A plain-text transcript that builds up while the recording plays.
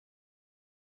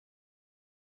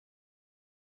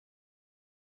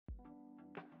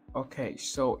Okay,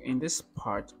 so in this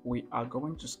part, we are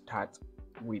going to start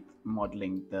with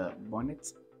modeling the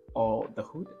bonnet or the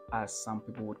hood, as some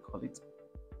people would call it,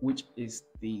 which is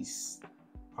this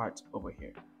part over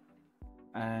here.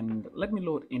 And let me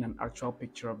load in an actual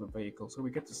picture of the vehicle so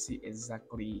we get to see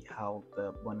exactly how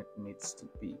the bonnet needs to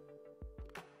be.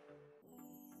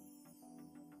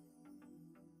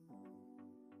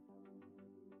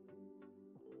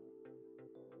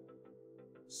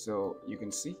 So you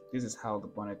can see this is how the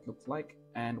bonnet looks like,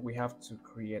 and we have to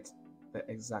create the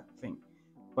exact thing.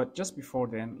 But just before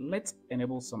then, let's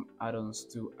enable some add-ons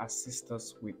to assist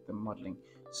us with the modeling.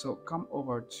 So come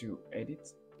over to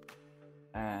edit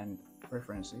and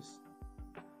preferences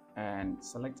and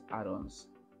select add-ons.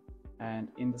 And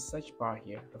in the search bar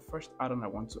here, the first add-on I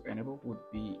want to enable would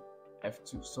be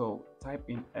F2. So type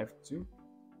in F2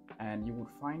 and you would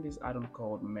find this add-on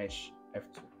called Mesh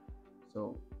F2.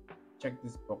 So check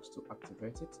this box to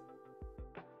activate it.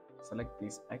 Select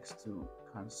this X to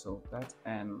cancel that,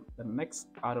 and the next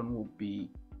add-on will be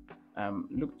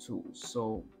loop tools.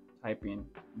 So type in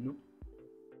loop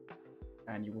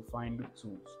and you will find loop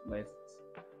tools. Let's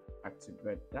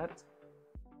activate that.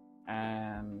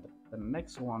 And the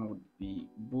next one would be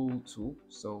bool tool.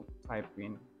 So type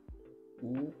in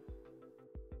bool.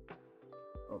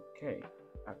 Okay,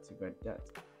 activate that.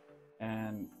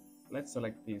 And let's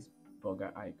select this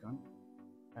burger icon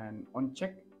and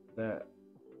uncheck the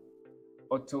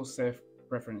auto save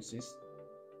preferences.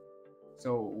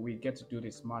 So we get to do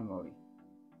this manually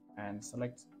and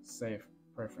select save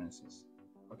preferences.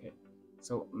 Okay,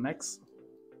 so next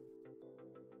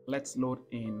let's load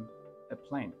in a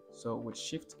plane. So with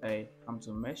shift A, come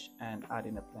to mesh and add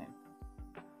in a plane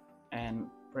and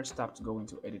press tab to go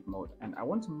into edit mode. And I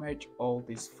want to merge all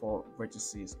these four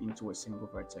vertices into a single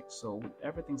vertex. So with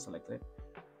everything selected,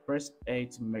 press A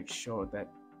to make sure that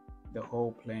the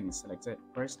whole plane is selected.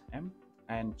 Press M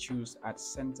and choose at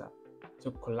center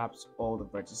to collapse all the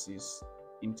vertices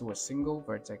into a single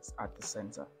vertex at the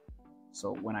center.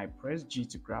 So when I press G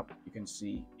to grab, you can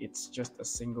see it's just a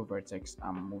single vertex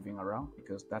I'm moving around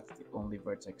because that's the only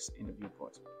vertex in the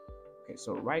viewport. Okay,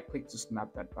 so right click to snap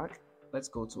that back. Let's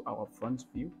go to our front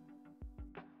view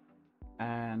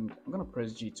and I'm gonna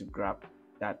press G to grab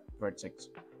that vertex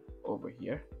over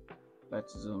here.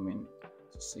 Let's zoom in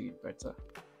to see it better.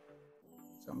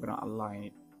 So I'm gonna align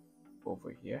it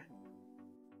over here.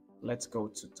 Let's go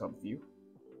to top view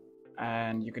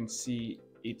and you can see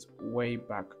it's way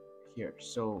back here.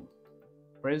 So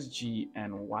press G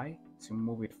and Y to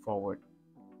move it forward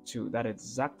to that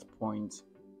exact point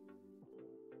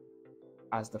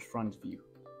as the front view.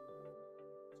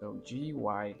 So G,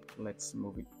 Y, let's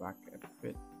move it back a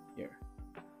bit here.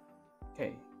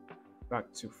 Okay,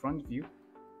 back to front view.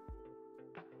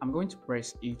 I'm going to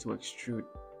press E to extrude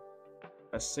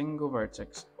a single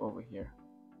vertex over here.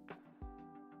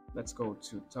 Let's go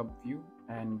to top view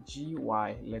and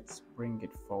GY, let's bring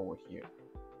it forward here.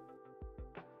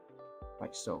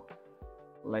 Like so.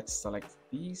 Let's select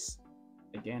these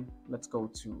again. Let's go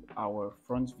to our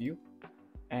front view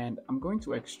and I'm going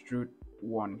to extrude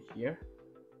one here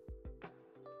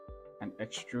and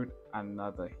extrude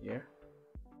another here.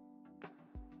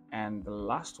 And the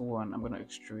last one, I'm going to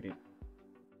extrude it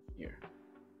here.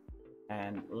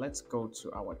 And let's go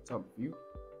to our top view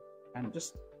and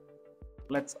just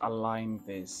let's align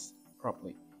this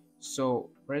properly. So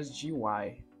press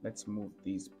GY, let's move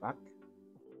these back.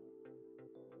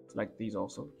 Select these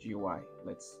also, GY,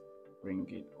 let's bring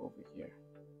it over here.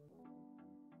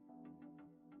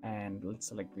 And let's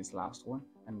select this last one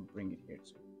and bring it here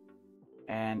too.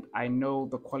 And I know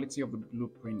the quality of the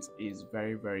blueprint is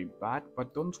very bad,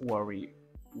 but don't worry,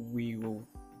 we will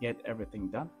get everything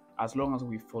done as long as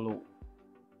we follow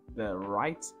the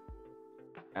right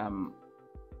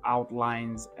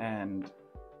outlines, and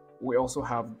we also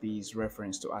have these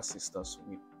reference to assist us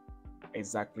with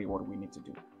exactly what we need to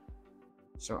do.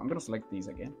 So I'm going to select these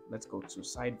again. Let's go to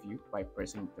side view by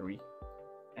pressing 3,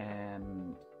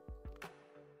 and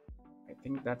I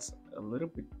think that's a little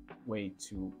bit way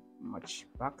too much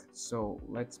back, so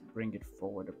let's bring it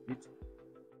forward a bit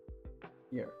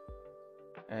here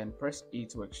and press E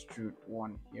to extrude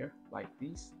one here like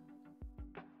this,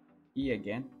 E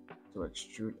again to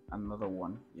extrude another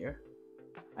one here,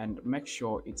 and make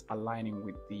sure it's aligning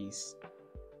with these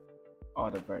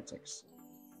other vertex.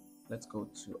 Let's go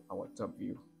to our top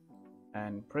view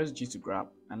and press G to grab,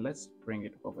 and let's bring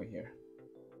it over here.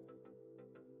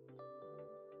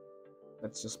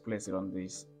 Let's just place it on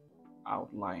this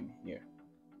outline here.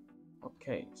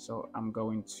 Okay, so I'm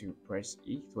going to press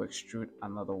E to extrude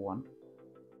another one,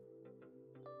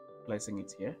 placing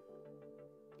it here,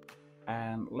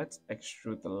 and let's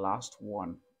extrude the last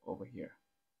one over here.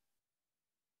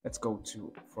 Let's go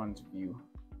to front view,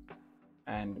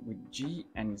 and with G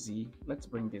and Z, let's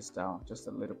bring this down just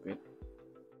a little bit.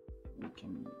 We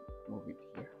can move it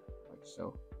here like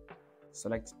so.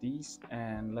 Select these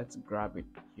and let's grab it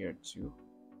here too.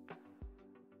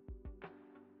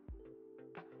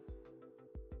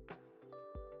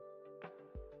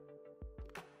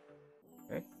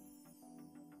 Okay.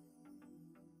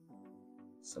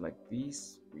 Select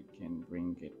these, we can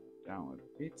bring it down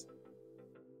a bit,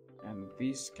 and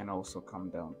these can also come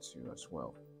down too as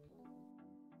well.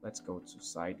 Let's go to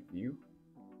side view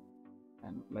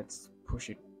and let's push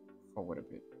it forward a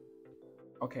bit.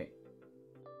 Okay,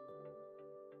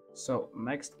 so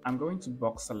next I'm going to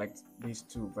box select these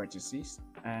two vertices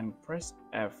and press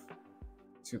F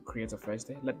to create a face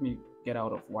there. Let me get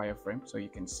out of wireframe so you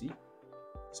can see.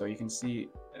 So you can see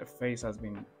a face has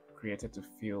been created to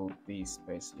fill the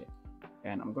space here,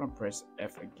 and I'm gonna press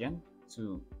F again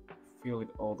to fill it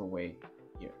all the way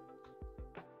here.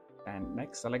 And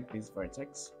next select this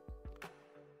vertex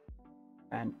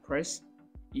and press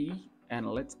E and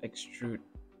let's extrude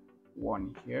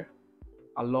one here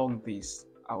along this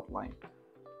outline.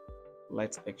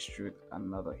 Let's extrude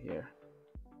another here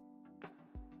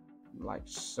like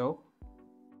so.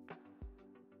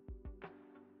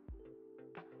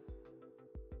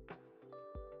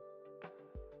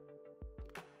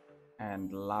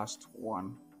 And last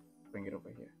one, bring it over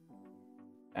here,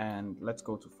 and let's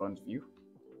go to front view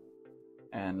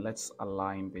and let's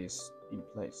align this in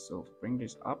place. So bring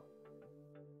this up,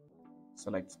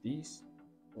 select these,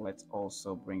 let's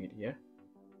also bring it here,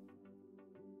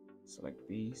 select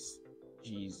these,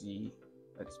 GZ,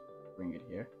 let's bring it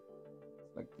here,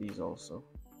 select these also,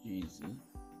 GZ,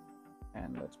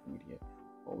 and let's bring it here.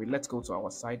 Let's go to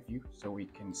our side view so we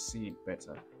can see it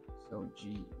better. So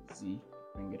GZ,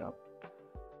 bring it up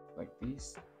like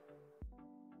this,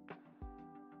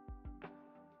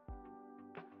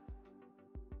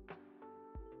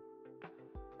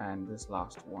 and this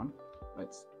last one,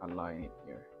 let's align it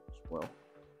here as well.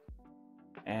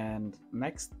 And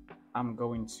next I'm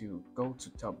going to go to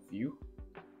top view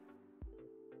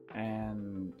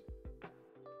and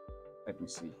let me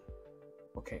see.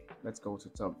 Okay, let's go to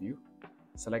top view,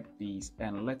 select these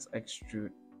and let's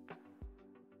extrude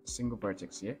a single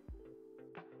vertex here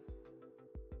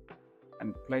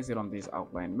and place it on this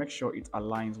outline. Make sure it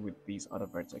aligns with these other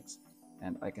vertex,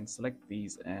 and I can select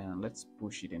these and let's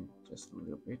push it in just a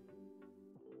little bit,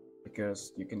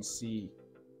 because you can see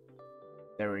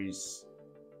there is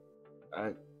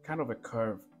a kind of a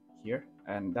curve here,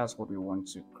 and that's what we want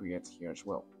to create here as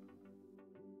well.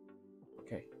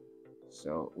 Okay,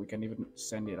 so we can even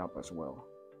send it up as well,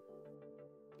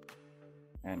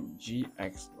 and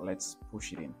GX, let's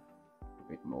push it in a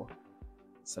bit more.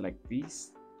 Select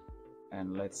these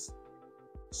and let's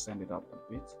send it up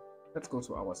a bit. Let's go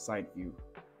to our side view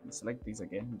and select these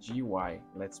again. GY,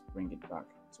 let's bring it back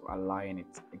to align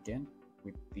it again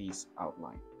with this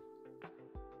outline.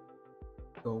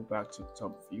 Go back to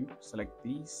top view, select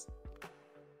these,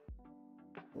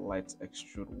 let's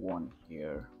extrude one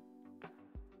here,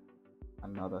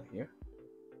 another here,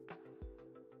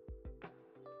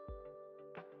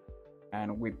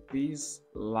 and with these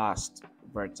last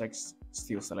vertex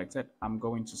still selected, I'm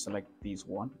going to select this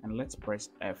one and let's press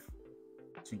F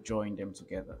to join them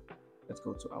together. Let's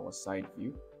go to our side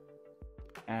view,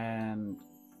 and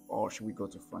or should we go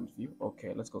to front view?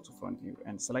 Okay, let's go to front view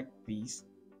and select these,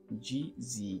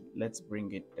 GZ, let's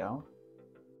bring it down.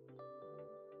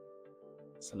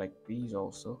 Select these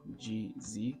also,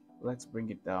 GZ, let's bring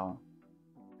it down,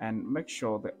 and make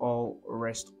sure they all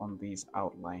rest on this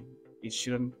outline. It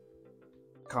shouldn't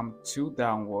come too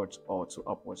downwards or too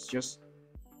upwards, just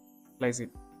place it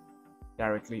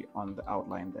directly on the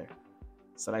outline there.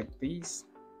 Select these,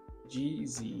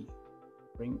 GZ,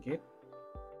 bring it,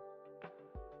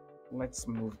 let's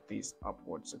move this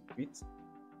upwards a bit,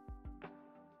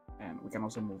 and we can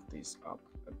also move this up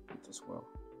a bit as well.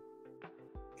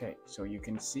 Okay, so you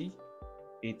can see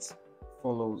it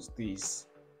follows this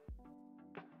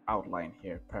outline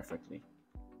here perfectly.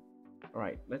 All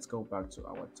right, let's go back to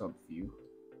our top view.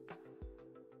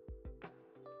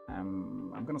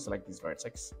 I'm going to select this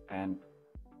vertex and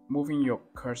moving your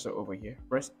cursor over here,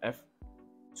 press F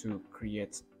to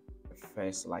create a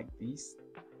face like this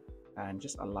and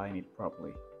just align it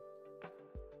properly.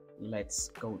 Let's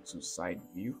go to side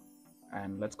view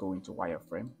and let's go into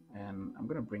wireframe, and I'm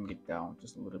going to bring it down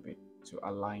just a little bit to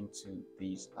align to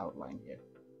this outline here.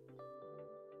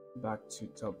 Back to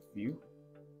top view,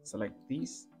 select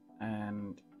these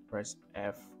and press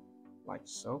F like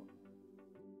so.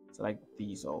 Select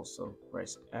these also,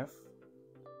 press F.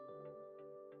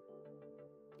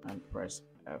 and press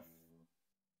F.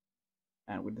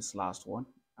 And with this last one,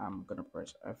 I'm gonna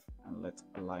press F and let's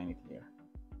align it here.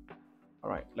 All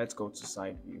right, let's go to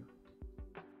side view,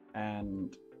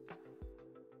 and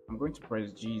I'm going to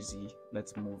press GZ.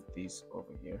 Let's move this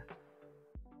over here.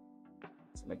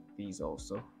 Select these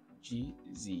also.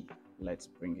 GZ. Let's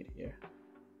bring it here.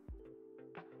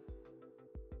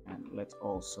 And let's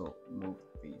also move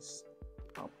these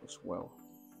up as well.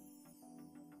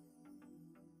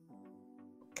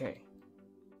 Okay.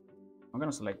 I'm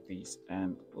gonna select these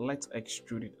and let's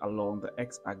extrude it along the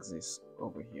x-axis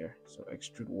over here. So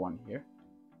extrude one here,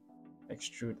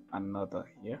 extrude another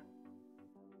here,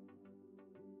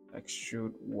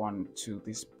 extrude one to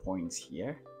this point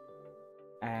here,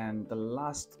 and the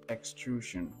last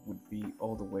extrusion would be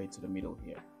all the way to the middle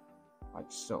here, like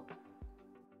so.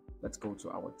 Let's go to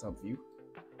our top view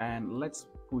and let's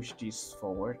push this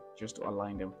forward just to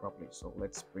align them properly. So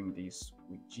let's bring this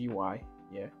with GY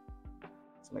here.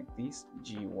 Select this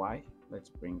GY, let's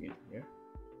bring it here.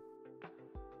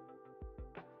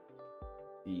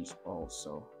 These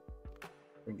also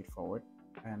bring it forward,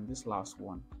 and this last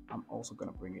one I'm also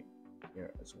gonna bring it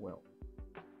here as well.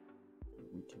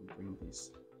 We can bring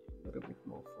this a little bit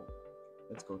more forward.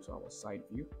 Let's go to our side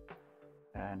view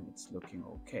and it's looking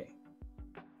okay.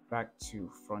 Back to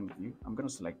front view, I'm gonna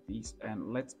select these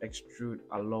and let's extrude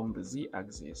along the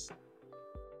z-axis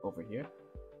over here.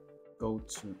 Go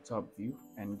to top view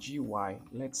and GY,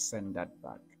 let's send that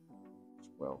back as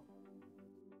well.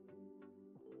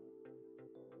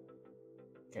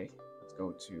 Okay, let's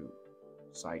go to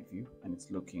side view and it's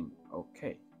looking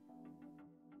okay.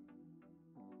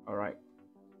 All right,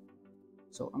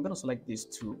 so I'm gonna select these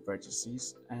two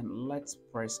vertices and let's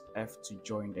press F to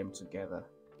join them together,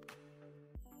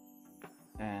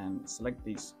 and select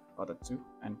these other two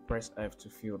and press F to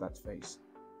fill that face.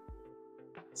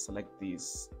 Select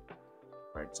these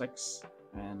vertex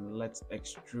and let's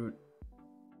extrude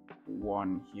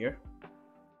one here.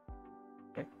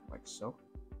 Okay, like so.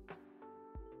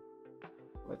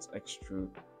 Let's extrude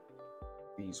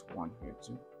these one here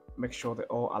too. Make sure they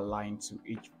all align to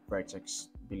each vertex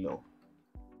below.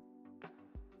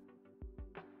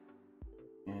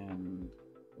 And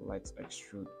let's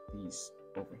extrude these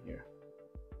over here.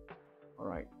 All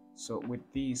right, so with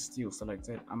these still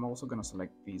selected, I'm also gonna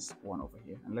select this one over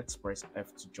here and let's press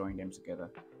F to join them together,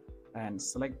 and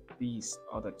select these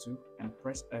other two and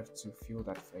press F to fill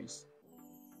that face.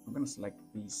 I'm gonna select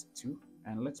these two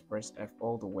and let's press F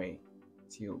all the way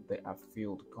till they are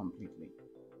filled completely.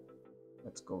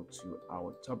 Let's go to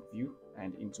our top view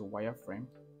and into wireframe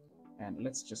and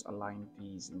let's just align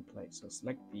these in place. So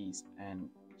select these and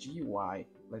GY,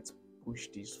 let's push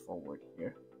this forward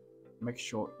here. Make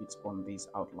sure it's on this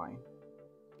outline.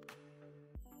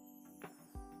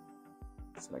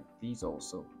 Select these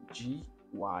also,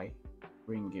 GY,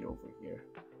 bring it over here.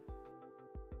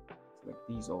 Select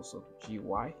these also,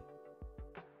 GY,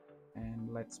 and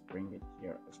let's bring it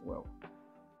here as well.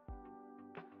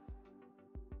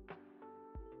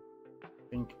 I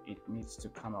think it needs to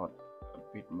come out a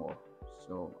bit more,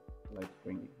 so let's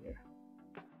bring it here.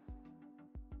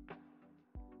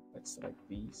 Let's select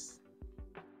these.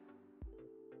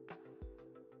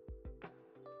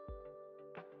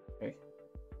 Okay.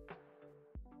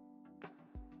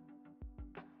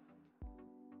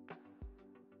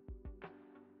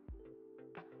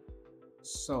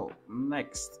 So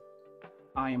next,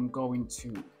 I am going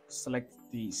to select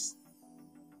these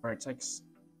vertex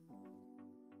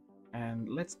and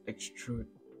let's extrude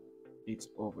it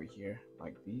over here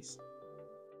like this.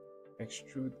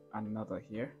 Extrude another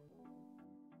here.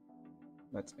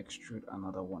 Let's extrude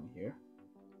another one here.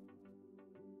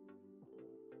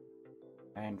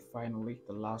 And finally,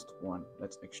 the last one,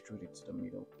 let's extrude it to the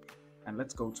middle. And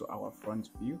let's go to our front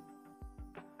view.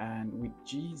 And with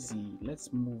GZ,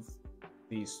 let's move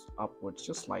this upwards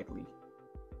just slightly.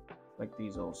 Like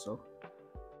these also.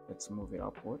 Let's move it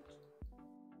upward.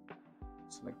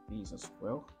 Select these as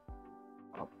well.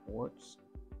 Upwards.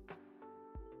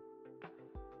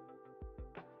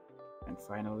 And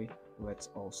finally, let's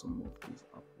also move these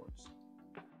upwards.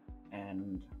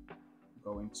 And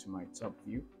going to my top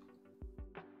view,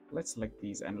 let's select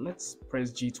these and let's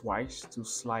press G twice to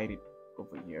slide it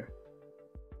over here.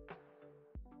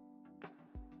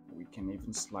 We can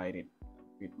even slide it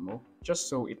a bit more just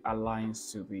so it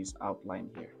aligns to this outline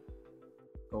here.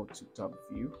 Go to top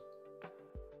view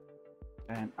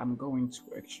and I'm going to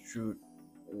extrude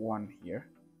one here,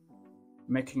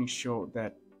 making sure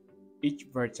that each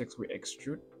vertex we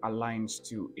extrude aligns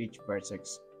to each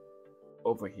vertex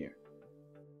over here.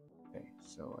 Okay,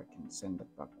 so I can send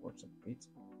that backwards a bit.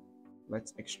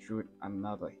 Let's extrude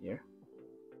another here.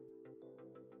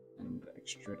 and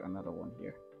extrude another one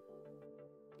here.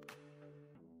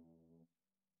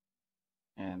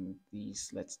 And these,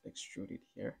 let's extrude it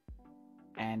here.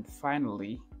 And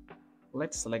finally,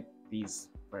 let's select these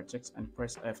vertex and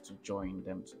press F to join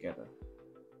them together.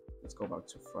 Let's go back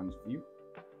to front view,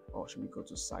 or should we go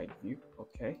to side view?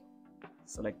 Okay,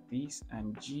 select these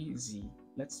and GZ,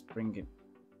 let's bring it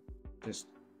just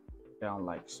down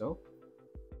like so.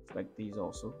 Select these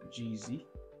also, GZ,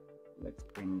 let's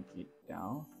bring it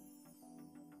down.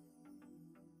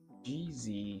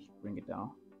 GZ, bring it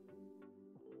down.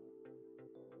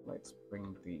 Let's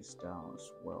bring these down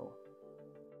as well,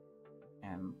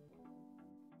 and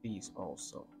these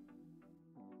also.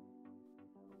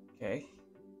 Okay,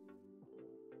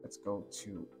 let's go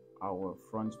to our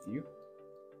front view,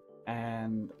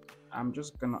 and I'm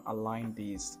just gonna align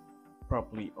these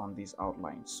properly on this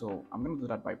outline. So I'm gonna do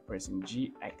that by pressing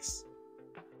GX.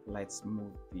 Let's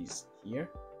move these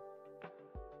here.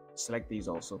 Select these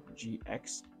also,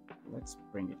 GX. Let's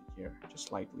bring it here just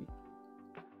slightly.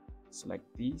 Select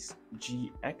these,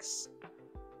 GX,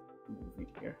 move it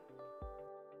here,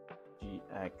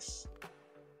 GX.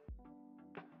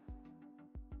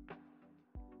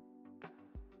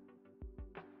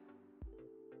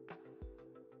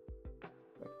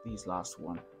 Like these last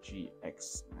one,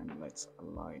 GX, and let's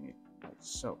align it like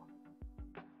so.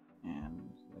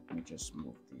 And let me just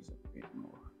move these a bit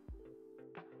more.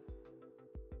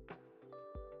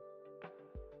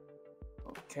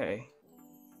 Okay.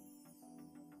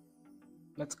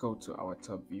 Let's go to our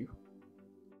top view,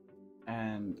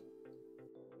 and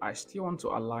I still want to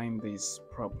align this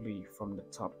properly from the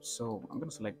top, so I'm going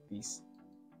to select this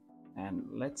and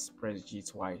let's press G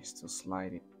twice to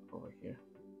slide it over here.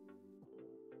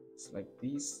 Select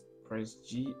this, press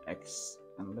GX,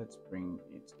 and let's bring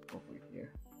it over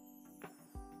here.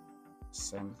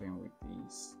 Same thing with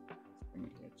these, let's bring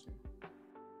it here too.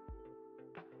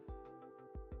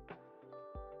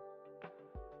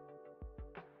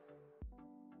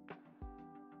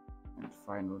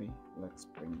 Finally, let's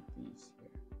bring these here,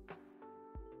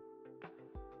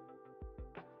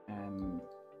 and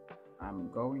I'm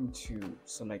going to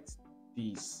select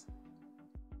these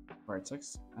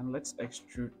vertex and let's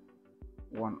extrude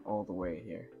one all the way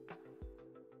here.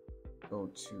 Go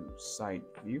to side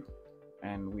view,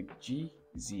 and with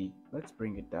GZ, let's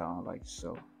bring it down like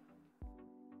so.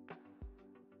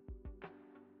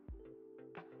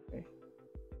 Okay.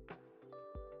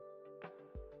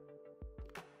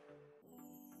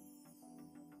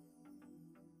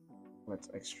 Let's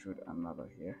extrude another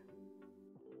here.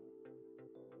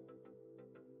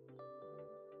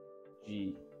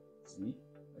 GZ,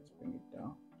 let's bring it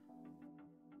down.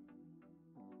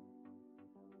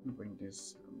 And bring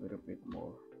this a little bit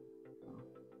more down.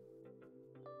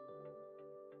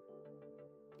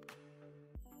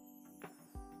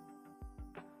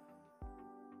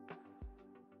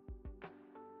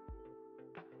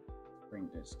 Bring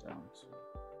this down too.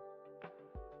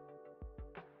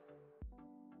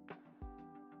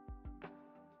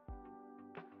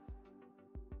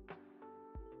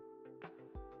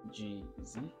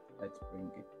 GZ, let's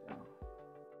bring it down.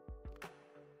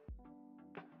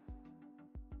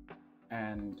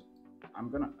 And I'm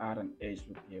gonna add an edge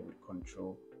loop here with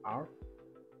Control R.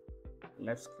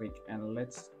 Left click and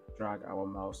let's drag our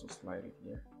mouse to slide it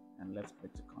here, and left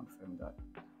click to confirm that.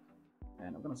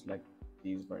 And I'm gonna select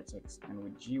these vertex, and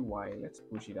with GY, let's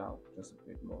push it out just a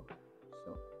bit more.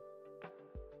 So,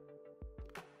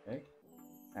 okay.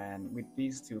 And with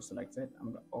these two selected,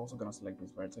 I'm also going to select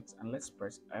this vertex, and let's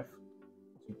press F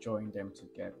to join them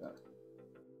together.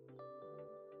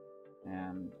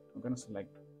 And I'm going to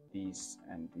select these,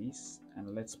 and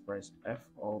let's press F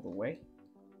all the way,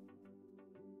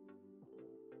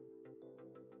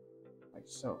 like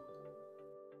so.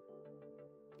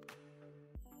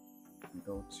 And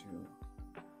go to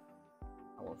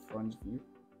our front view,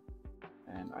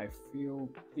 and I feel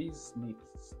this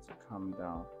needs to come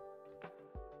down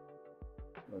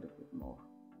a little bit more.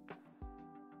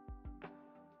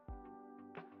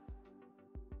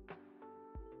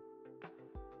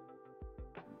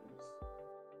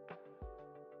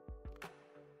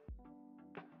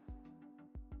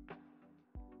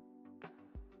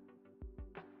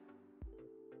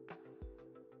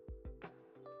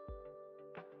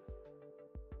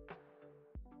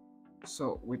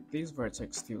 So with this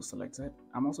vertex still selected,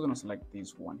 I'm also going to select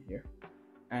this one here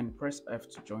and press F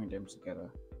to join them together.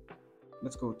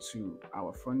 Let's go to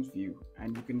our front view,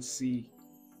 and you can see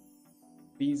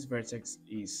this vertex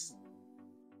is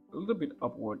a little bit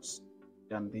upwards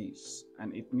than this,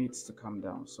 and it needs to come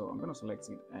down. So I'm going to select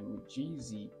it, and with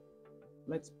GZ,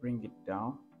 let's bring it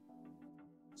down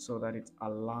so that it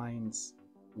aligns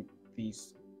with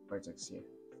these vertex here,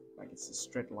 like it's a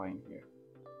straight line here.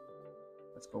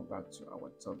 Let's go back to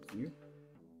our top view.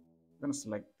 I'm gonna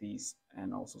select these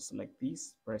and also select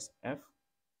these, press F.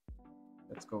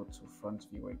 Let's go to front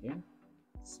view again,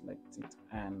 select it,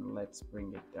 and let's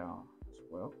bring it down as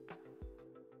well.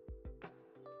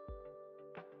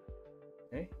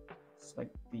 Okay,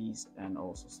 select these and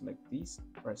also select these,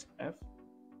 press F,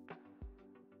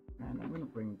 and I'm going to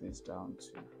bring this down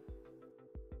too,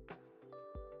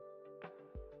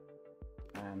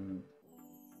 and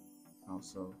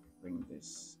also bring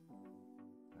this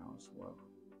down as well.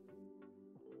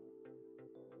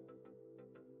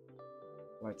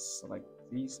 Let's select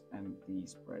these and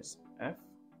these, press F,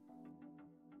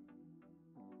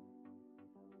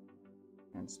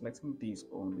 and selecting these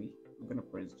only, I'm going to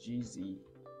press GZ.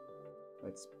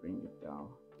 Let's bring it down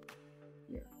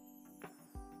here.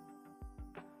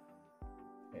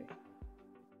 Okay.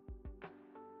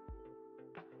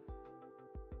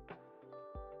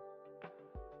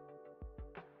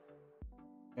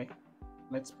 Okay,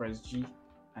 let's press G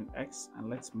and X, and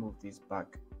let's move this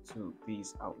back to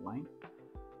this outline.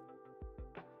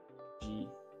 G,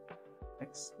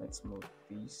 X, let's move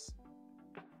these.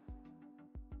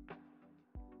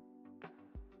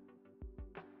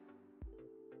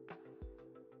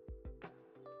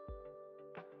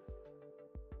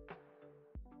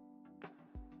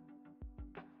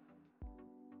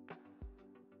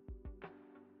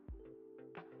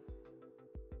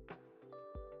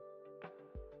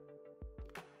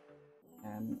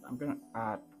 And I'm gonna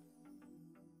add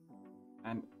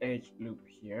an edge loop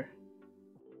here,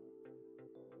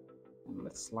 and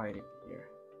let's slide it here.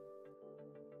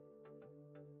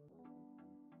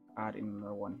 Add in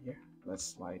another one here, let's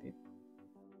slide it.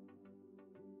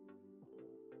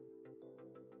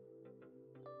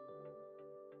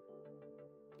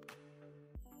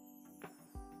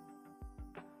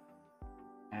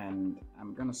 And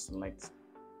I'm gonna select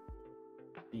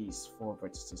these 4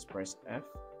 vertices, press F.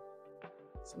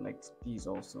 Select these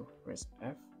also, press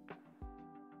F,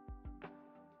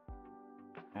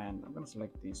 and I'm going to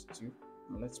select these 2,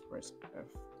 and let's press F.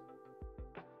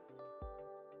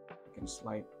 You can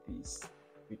slide these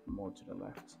a bit more to the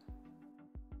left.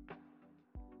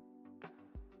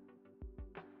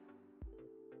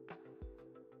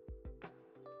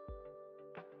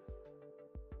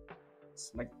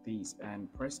 Select these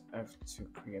and press F to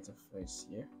create a face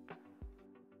here.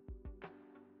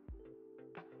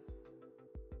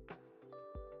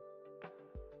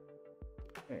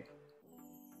 Okay,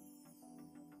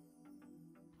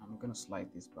 I'm gonna slide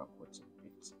this backwards a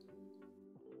bit.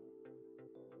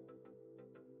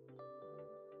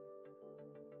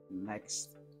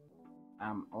 Next,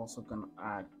 I'm also gonna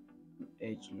add an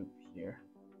edge loop here.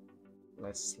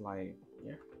 Let's slide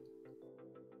here.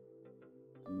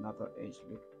 Another edge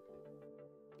loop.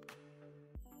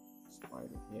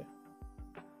 Slide it here.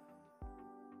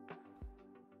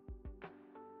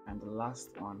 And the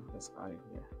last one, let's add it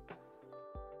here.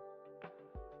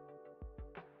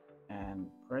 And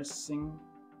pressing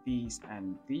these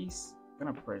and these, I'm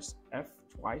gonna press F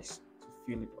twice to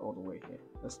fill it all the way here.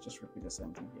 Let's just repeat the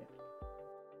same thing here.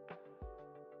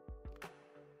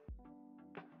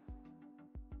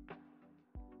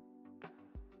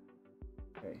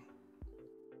 Okay,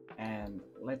 and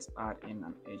let's add in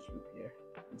an edge loop here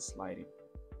and slide it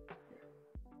here.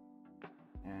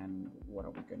 And what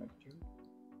are we gonna do?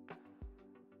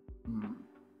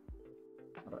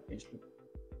 Another edge loop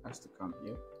has to come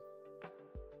here.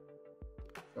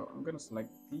 So I'm gonna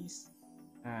select these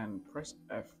and press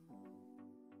F.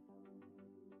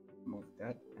 Move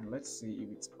that, and let's see if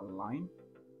it's aligned.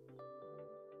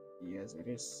 Yes, it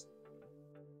is.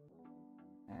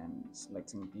 And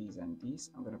selecting these and these,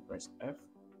 I'm gonna press F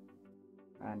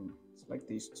and select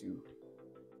these 2.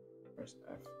 Press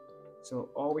F. So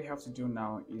all we have to do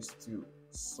now is to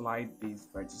slide these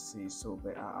vertices so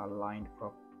they are aligned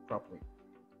properly.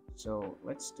 So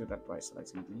let's do that by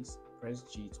selecting these. Press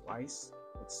G twice.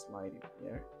 Let's slide it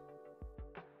here.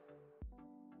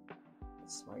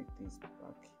 Let's slide these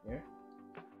back here.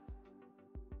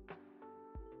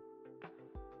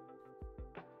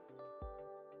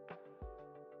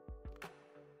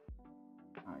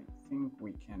 I think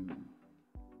we can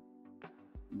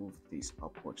move this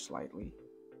upward slightly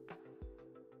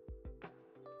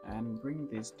and bring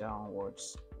this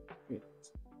downwards a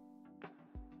bit.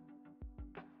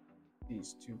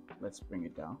 These 2, let's bring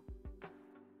it down.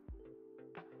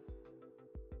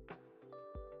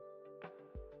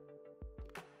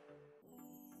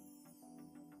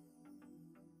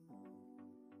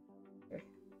 Okay,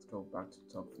 let's go back to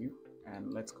top view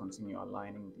and let's continue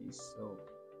aligning these. So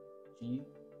G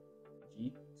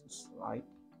to slide,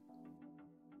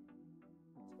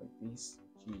 like this,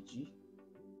 GG.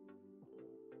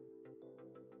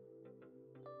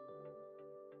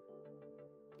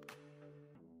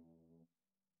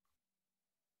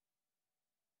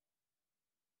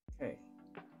 Okay.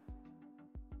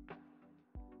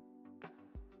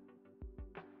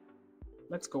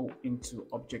 Let's go into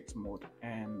object mode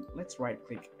and let's right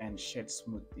click and shade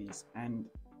smooth these. And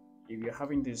if you're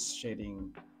having this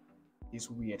shading, this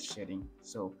weird shading,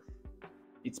 so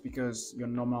it's because your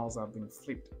normals have been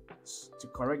flipped. To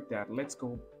correct that, let's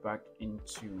go back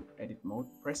into edit mode,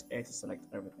 press A to select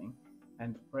everything,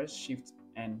 and press Shift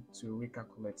N to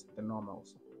recalculate the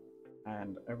normals,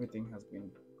 and everything has been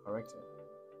corrected.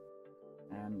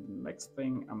 And the next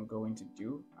thing I'm going to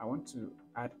do, I want to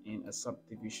add in a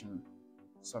subdivision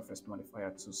surface modifier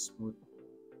to smooth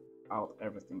out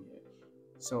everything here.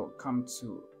 So come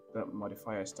to the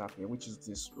modifier tab here, which is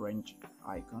this range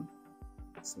icon,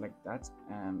 select that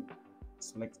and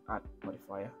select add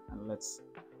modifier, and let's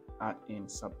add in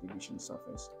subdivision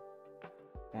surface,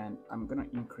 and I'm gonna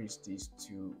increase this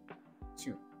to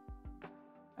 2.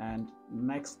 And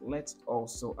next, let's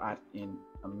also add in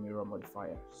a mirror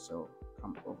modifier. So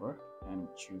come over and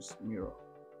choose mirror,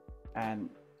 and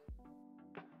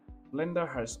Blender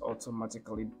has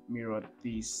automatically mirrored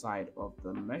this side of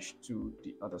the mesh to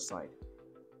the other side.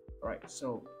 Alright,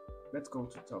 so let's go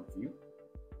to top view,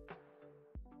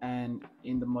 and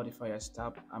in the modifiers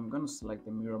tab, I'm going to select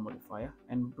the mirror modifier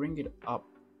and bring it up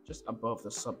just above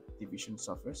the subdivision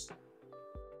surface.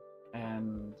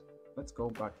 And let's go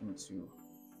back into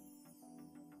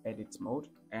edit mode,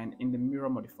 and in the mirror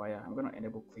modifier, I'm going to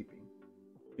enable clipping,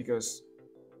 because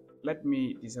let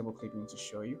me disable clipping to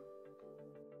show you.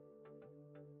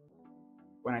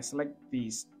 When I select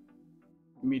these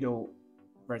middle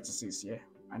vertices here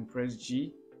and press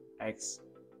G, X,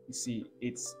 you see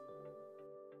it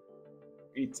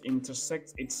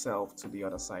intersects itself to the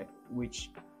other side,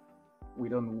 which we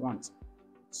don't want.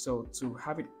 So to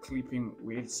have it clipping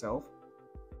with itself,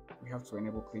 we have to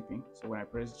enable clipping. So when I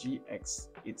press G, X,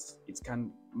 it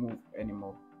can't move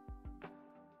anymore.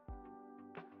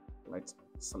 Let's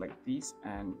select these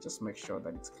and just make sure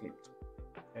that it's clipped.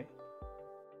 Okay.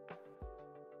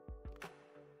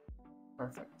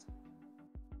 Perfect.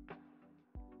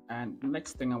 And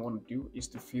next thing I want to do is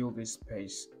to fill this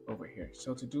space over here.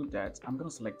 So to do that, I'm going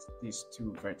to select these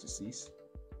 2 vertices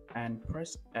and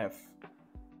press F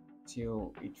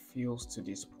till it fills to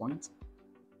this point.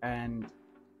 And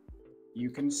you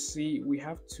can see we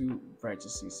have 2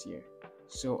 vertices here.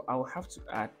 So I'll have to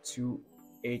add 2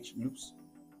 edge loops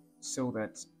so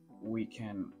that we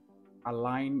can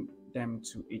align them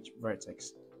to each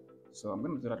vertex. So I'm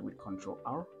going to do that with Ctrl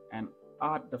R and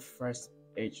add the first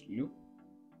edge loop,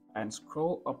 and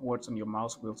scroll upwards on your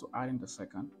mouse wheel to add in the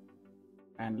second,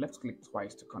 and left click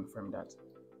twice to confirm that.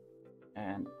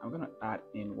 And I'm going to add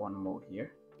in one more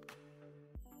here,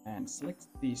 and select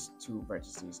these 2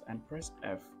 vertices and press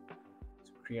F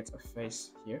to create a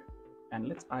face here, and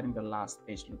let's add in the last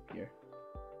edge loop here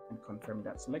and confirm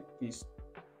that. Select these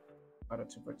other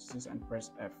 2 vertices and press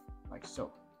F like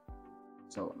so.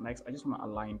 So next, I just want to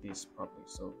align this properly.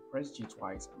 So press G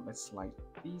twice and let's slide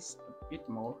these a bit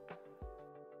more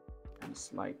and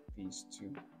slide these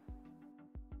 2.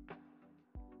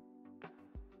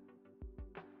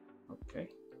 Okay.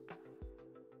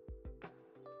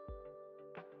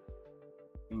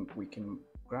 I think we can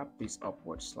grab this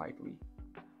upward slightly,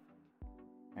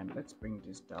 and let's bring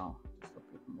this down just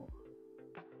a bit more.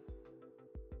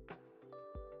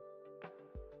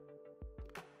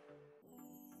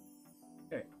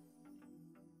 Okay.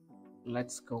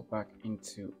 Let's go back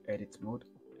into edit mode,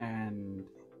 and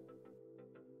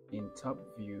in top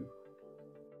view,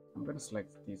 I'm going to select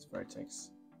this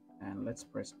vertex and let's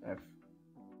press F,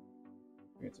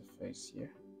 create a face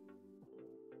here.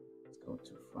 Let's go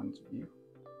to front view.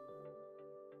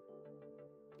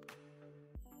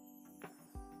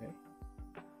 Okay.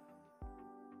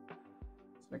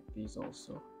 Select these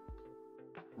also,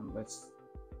 and let's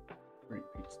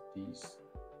repeat these.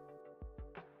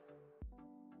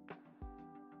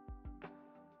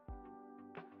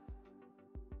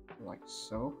 Like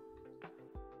so.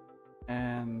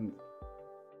 And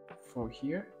for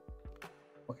here,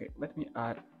 okay, let me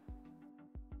add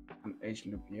an edge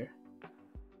loop here,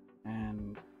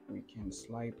 and we can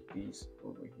slide these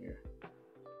over here.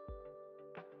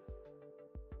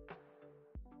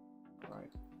 All right.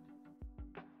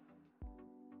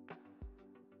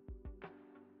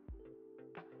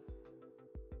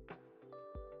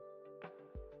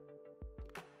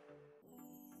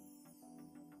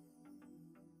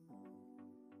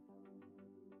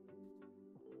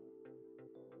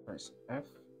 Press F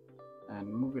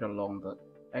and move it along the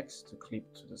X to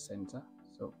clip to the center.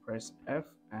 So press F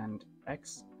and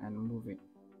X and move it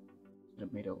to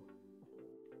the middle.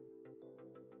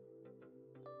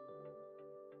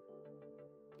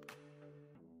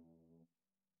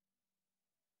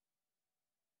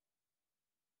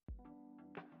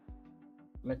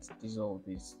 Let's dissolve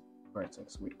this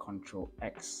vertex with Ctrl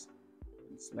X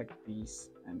and select these,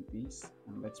 and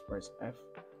let's press F,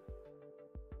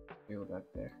 fill that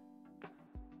there,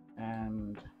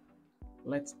 and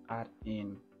let's add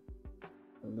in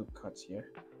a loop cut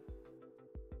here.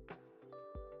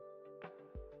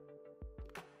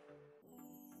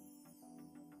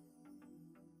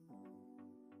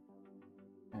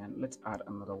 And let's add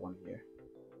another one here.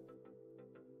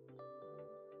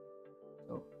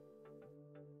 So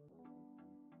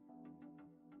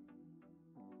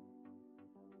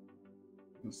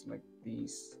select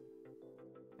these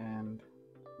and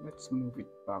let's move it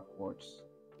backwards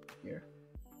here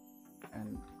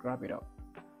and grab it up.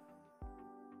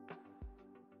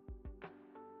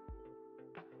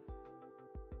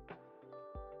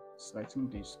 Selecting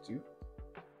these two,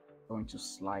 going to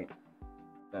slide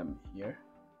them here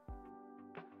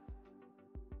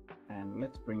and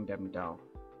let's bring them down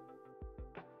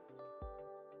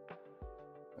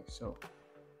like so.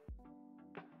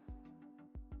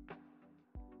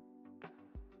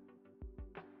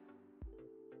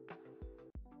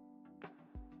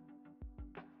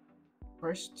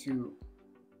 First to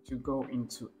go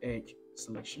into edge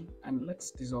selection, and let's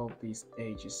dissolve these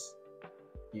edges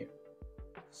here.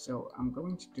 So I'm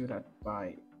going to do that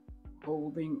by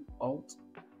holding Alt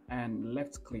and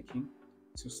left clicking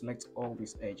to select all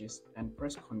these edges and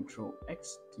press Ctrl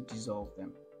X to dissolve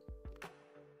them.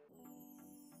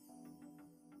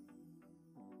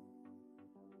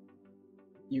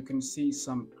 You can see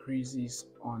some creases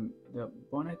on the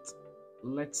bonnet.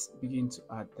 Let's begin to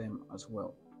add them as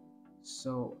well.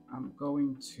 So I'm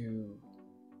going to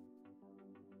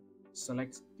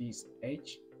select this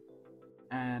edge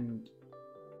and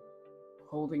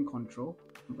holding Ctrl,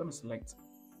 I'm going to select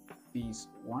these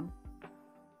one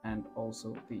and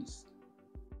also these,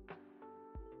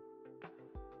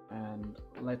 and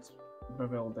let's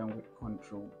bevel them with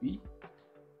Ctrl B,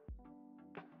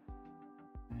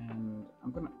 and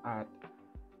I'm going to add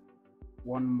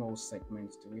one more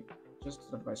segment to it, just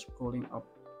by scrolling up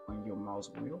on your mouse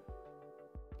wheel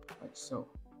like so.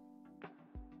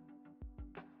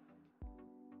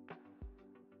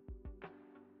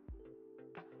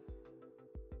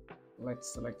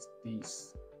 Let's select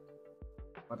these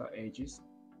other edges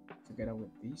together with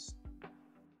these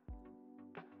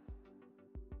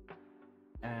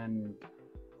and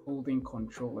holding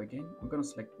Ctrl again, I'm going to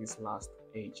select this last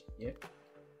edge here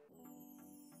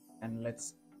and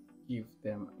let's give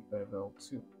them a bevel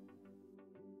too.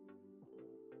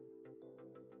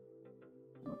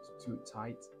 Not too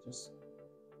tight, just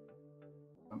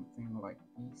something like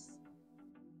this.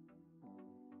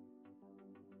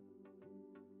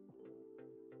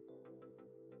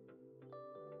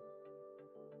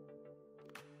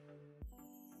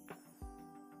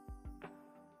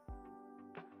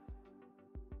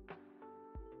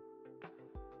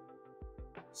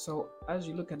 So as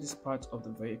you look at this part of the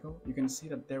vehicle, you can see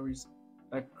that there is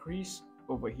a crease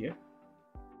over here,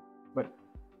 but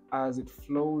as it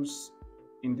flows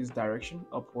in this direction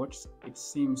upwards, it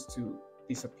seems to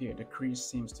disappear. The crease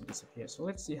seems to disappear. So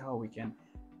let's see how we can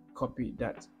copy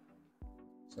that.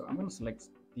 So I'm going to select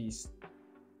these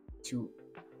two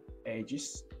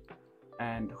edges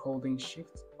and holding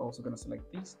Shift, also going to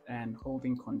select these, and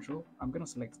holding Control, I'm going to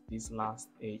select this last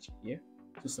edge here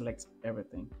to select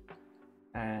everything.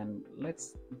 And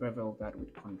let's bevel that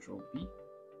with Ctrl B,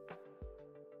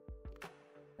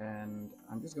 and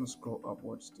I'm just going to scroll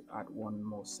upwards to add one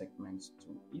more segment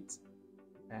to it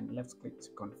and left click to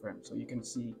confirm. So you can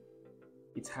see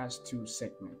it has two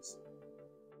segments.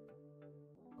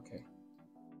 Okay,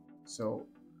 so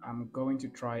I'm going to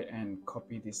try and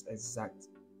copy this exact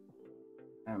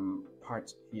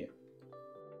part here.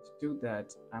 To do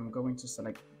that, I'm going to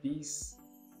select this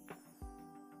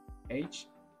edge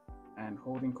and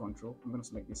holding Ctrl, I'm going to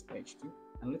select this edge too,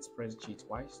 and let's press G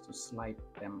twice to slide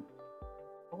them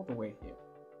all the way here.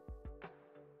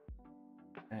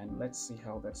 And let's see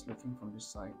how that's looking from this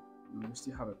side. We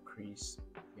still have a crease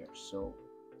here, so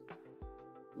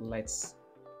let's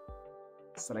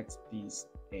select this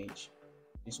edge,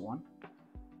 this one,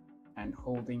 and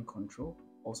holding Ctrl,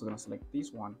 also going to select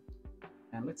this one,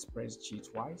 and let's press G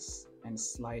twice and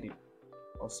slide it,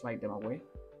 or slide them away.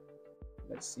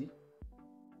 Let's see.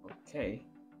 Okay,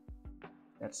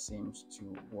 that seems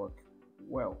to work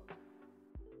well.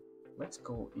 Let's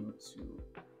go into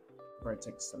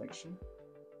vertex selection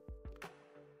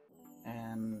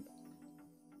and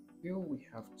still we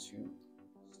have to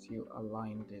still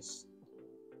align this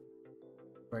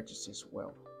vertices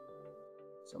well.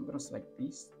 So I'm going to select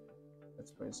this.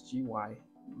 Let's press GY,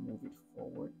 move it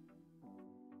forward.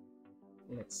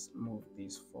 Let's move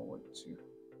this forward too.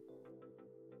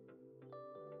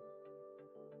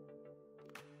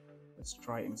 Let's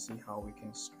try and see how we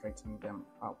can straighten them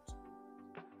out.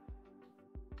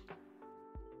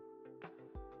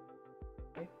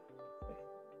 Okay,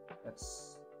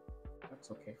 that's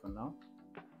okay for now.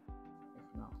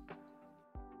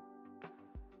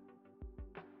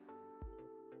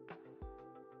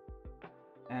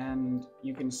 And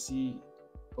you can see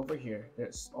over here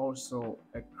there's also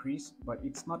a crease, but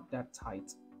it's not that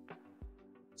tight.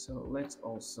 So let's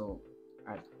also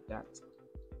add that.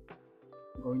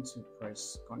 I'm going to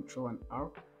press Ctrl and R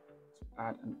to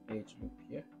add an edge loop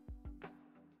here.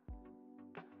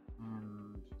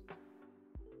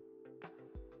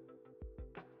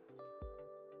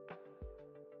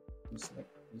 And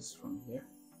select this from here.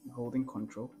 I'm holding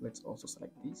Ctrl. Let's also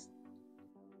select these.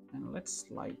 And let's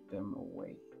slide them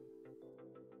away.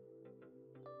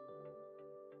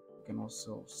 You can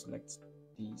also select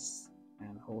these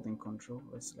and holding Ctrl,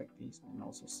 let's select these and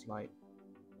also slide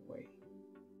away.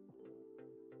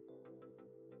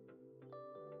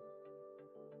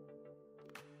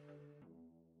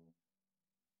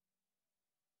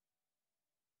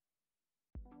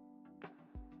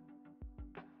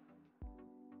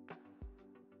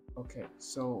 Okay,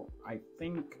 so I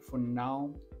think for now,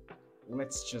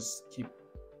 let's just keep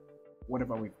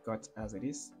whatever we've got as it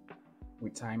is.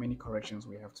 With time, any corrections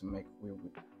we have to make, we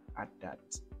will add that.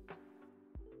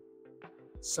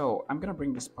 So I'm gonna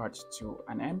bring this part to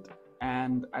an end,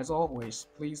 and as always,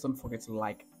 please don't forget to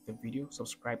like the video,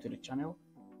 subscribe to the channel,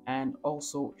 and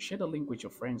also share the link with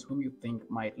your friends whom you think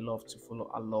might love to follow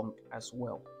along as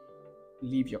well.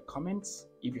 Leave your comments.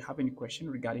 If you have any question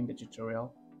regarding the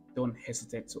tutorial, don't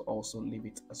hesitate to also leave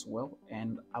it as well,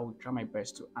 and I will try my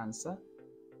best to answer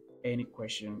any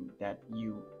question that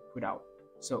you put out.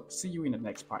 So see you in the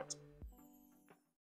next part.